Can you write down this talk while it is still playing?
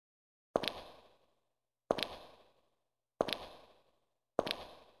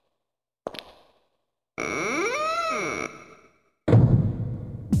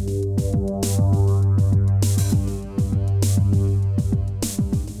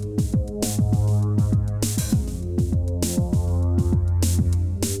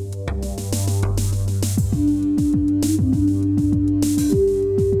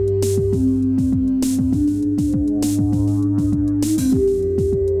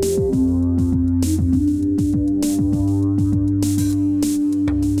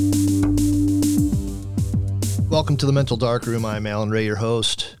Welcome to the Mental Darkroom. I'm Alan Ray, your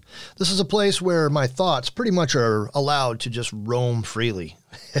host. This is a place where my thoughts pretty much are allowed to just roam freely.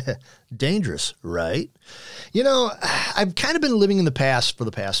 Dangerous, right? You know, I've kind of been living in the past for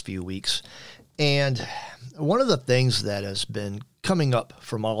the past few weeks, and one of the things that has been coming up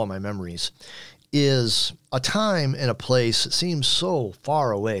from all of my memories is a time and a place that seems so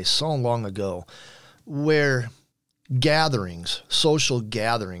far away, so long ago, where gatherings, social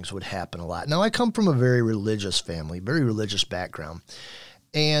gatherings would happen a lot. Now, I come from a very religious family, very religious background.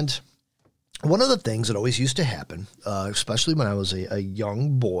 And one of the things that always used to happen, especially when I was a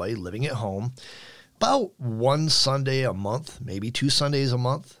young boy living at home, about one Sunday a month, maybe 2 Sundays a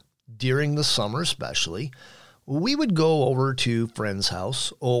month, during the summer especially, we would go over to friend's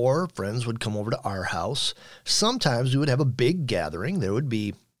house, or friends would come over to our house. Sometimes we would have a big gathering. There would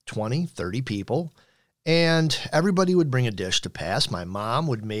be 20, 30 people. And everybody would bring a dish to pass. My mom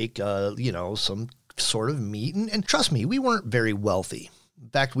would make, some sort of meat. And trust me, we weren't very wealthy. In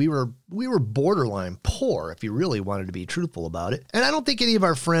fact, we were borderline poor, if you really wanted to be truthful about it. And I don't think any of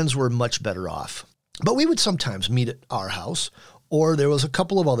our friends were much better off. But we would sometimes meet at our house, or there was a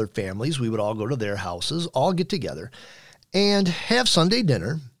couple of other families. We would all go to their houses, all get together, and have Sunday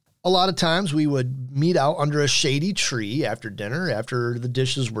dinner. A lot of times we would meet out under a shady tree after dinner, after the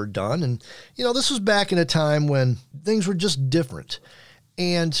dishes were done. And, this was back in a time when things were just different.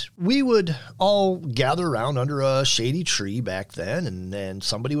 And we would all gather around under a shady tree back then, and then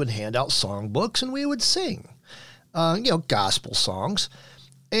somebody would hand out songbooks and we would sing, gospel songs.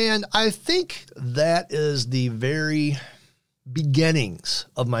 And I think that is the very beginnings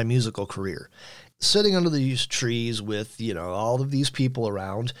of my musical career. Sitting under these trees with, all of these people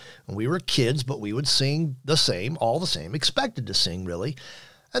around. And we were kids, but we would sing all the same, expected to sing, really.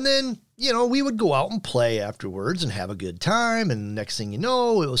 And then, we would go out and play afterwards and have a good time. And next thing you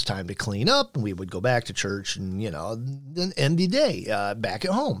know, it was time to clean up. And we would go back to church and, then end the day back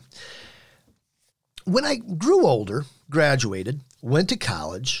at home. When I grew older, graduated, went to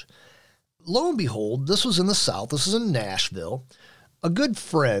college, lo and behold, this was in the South. This is in Nashville. A good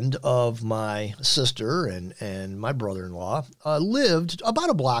friend of my sister and my brother-in-law lived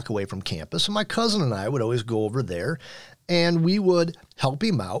about a block away from campus, and my cousin and I would always go over there, and we would help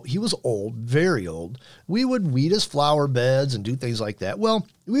him out. He was old, very old. We would weed his flower beds and do things like that. Well,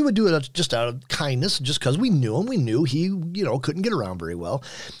 we would do it just out of kindness, just because we knew him. We knew he, couldn't get around very well.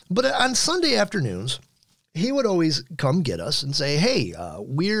 But on Sunday afternoons, he would always come get us and say, hey,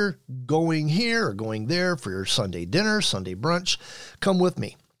 we're going here or going there for your Sunday dinner, Sunday brunch. Come with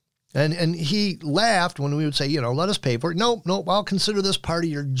me. And he laughed when we would say, let us pay for it. Nope, I'll consider this part of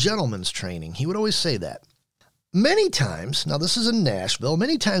your gentleman's training. He would always say that. Many times, now this is in Nashville,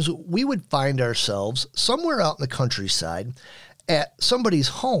 many times we would find ourselves somewhere out in the countryside at somebody's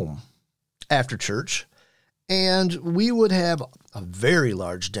home after church, and we would have a very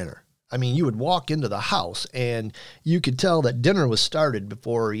large dinner. I mean, you would walk into the house and you could tell that dinner was started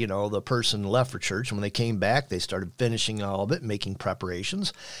before, the person left for church. And when they came back, they started finishing all of it, making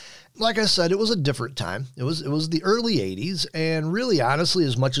preparations. Like I said, it was a different time. It was the early 80s. And really, honestly,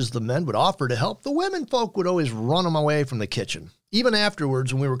 as much as the men would offer to help, the women folk would always run them away from the kitchen. Even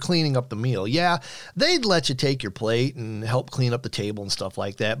afterwards, when we were cleaning up the meal, yeah, they'd let you take your plate and help clean up the table and stuff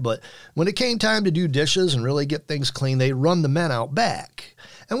like that. But when it came time to do dishes and really get things clean, they'd run the men out back.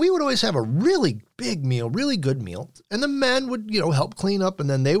 And we would always have a really big meal, really good meal. And the men would, help clean up, and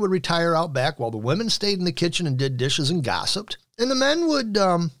then they would retire out back while the women stayed in the kitchen and did dishes and gossiped. And the men would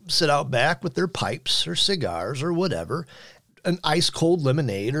sit out back with their pipes or cigars or whatever, an ice-cold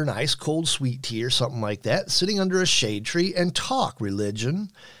lemonade or an ice-cold sweet tea or something like that, sitting under a shade tree and talk religion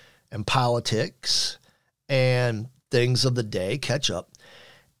and politics and things of the day, catch up.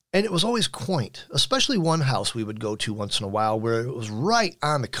 And it was always quaint, especially one house we would go to once in a while where it was right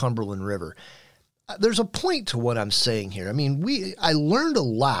on the Cumberland River. There's a point to what I'm saying here. I mean, I learned a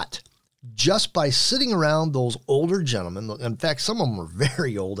lot just by sitting around those older gentlemen. In fact, some of them were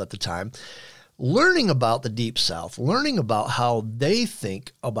very old at the time, learning about the Deep South, learning about how they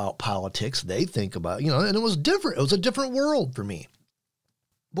think about politics, they think about, and it was different. It was a different world for me.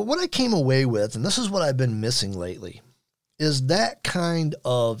 But what I came away with, and this is what I've been missing lately, is that kind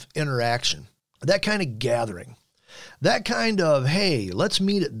of interaction, that kind of gathering, that kind of, hey, let's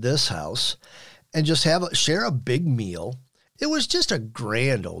meet at this house and just share a big meal. It was just a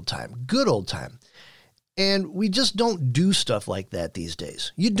grand old time, good old time. And we just don't do stuff like that these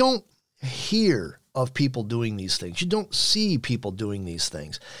days. You don't hear of people doing these things. You don't see people doing these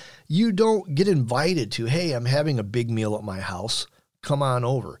things. You don't get invited to, hey, I'm having a big meal at my house. Come on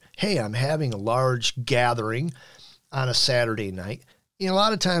over. Hey, I'm having a large gathering on a Saturday night. A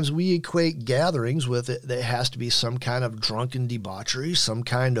lot of times we equate gatherings with it. There has to be some kind of drunken debauchery, some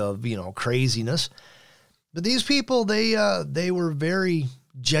kind of, craziness. But these people, they were very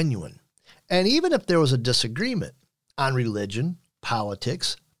genuine. And even if there was a disagreement on religion,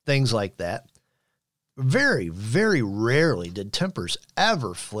 politics, things like that, very, very rarely did tempers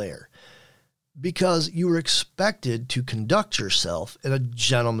ever flare, because you were expected to conduct yourself in a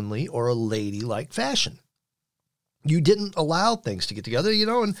gentlemanly or a ladylike fashion. You didn't allow things to get together,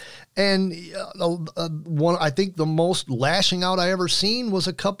 and one, I think the most lashing out I ever seen was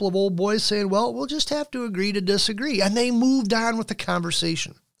a couple of old boys saying, well, we'll just have to agree to disagree. And they moved on with the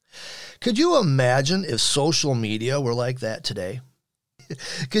conversation. Could you imagine if social media were like that today?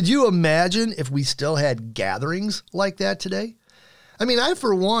 Could you imagine if we still had gatherings like that today? I mean,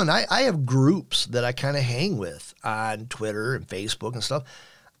 for one, I have groups that I kind of hang with on Twitter and Facebook and stuff.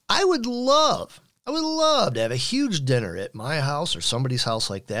 I would love to have a huge dinner at my house or somebody's house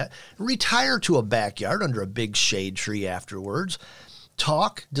like that, retire to a backyard under a big shade tree afterwards,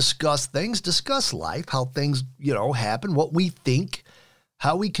 talk, discuss things, discuss life, how things, happen, what we think,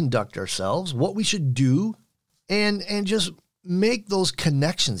 how we conduct ourselves, what we should do, and just make those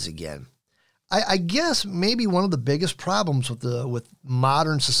connections again. I guess maybe one of the biggest problems with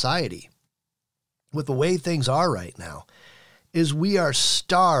modern society, with the way things are right now, is we are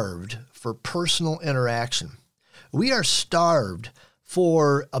starved for personal interaction. We are starved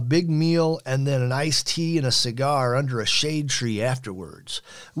for a big meal and then an iced tea and a cigar under a shade tree afterwards.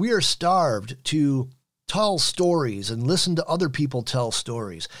 We are starved to tell stories and listen to other people tell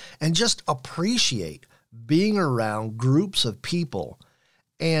stories and just appreciate being around groups of people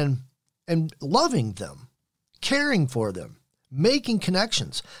and loving them, caring for them, making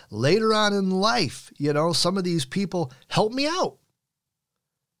connections. Later on in life, some of these people help me out.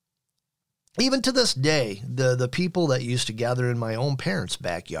 Even to this day, the people that used to gather in my own parents'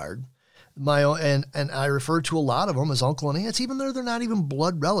 backyard, and I refer to a lot of them as uncle and aunts, even though they're not even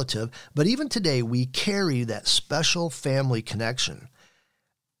blood relative. But even today, we carry that special family connection.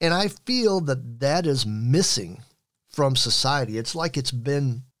 And I feel that is missing from society. It's like it's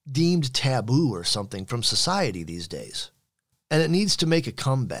been deemed taboo or something from society these days. And it needs to make a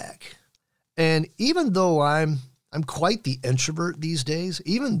comeback. And even though I'm quite the introvert these days,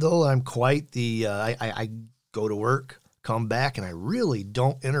 even though I'm quite the, I go to work, come back, and I really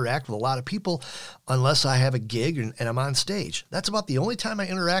don't interact with a lot of people unless I have a gig and I'm on stage. That's about the only time I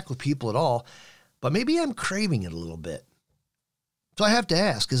interact with people at all. But maybe I'm craving it a little bit. So I have to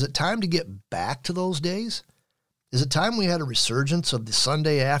ask, is it time to get back to those days? Is it time we had a resurgence of the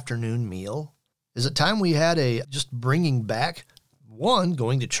Sunday afternoon meal? Is it time we had just bringing back, one,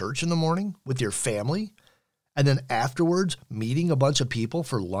 going to church in the morning with your family, and then afterwards meeting a bunch of people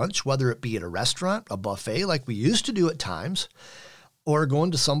for lunch, whether it be at a restaurant, a buffet like we used to do at times, or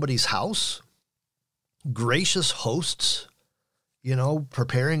going to somebody's house, gracious hosts,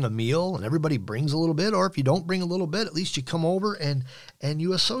 preparing a meal and everybody brings a little bit, or if you don't bring a little bit, at least you come over and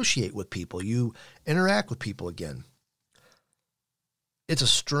you associate with people, you interact with people again. It's a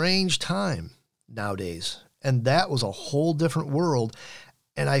strange time nowadays, and that was a whole different world,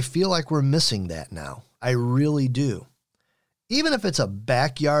 and I feel like we're missing that now. I really do. Even if it's a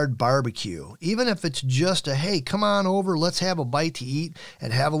backyard barbecue, even if it's just hey, come on over, let's have a bite to eat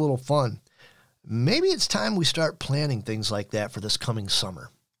and have a little fun. Maybe it's time we start planning things like that for this coming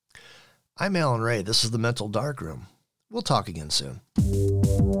summer. I'm Alan Ray. This is the Mental Darkroom. We'll talk again soon.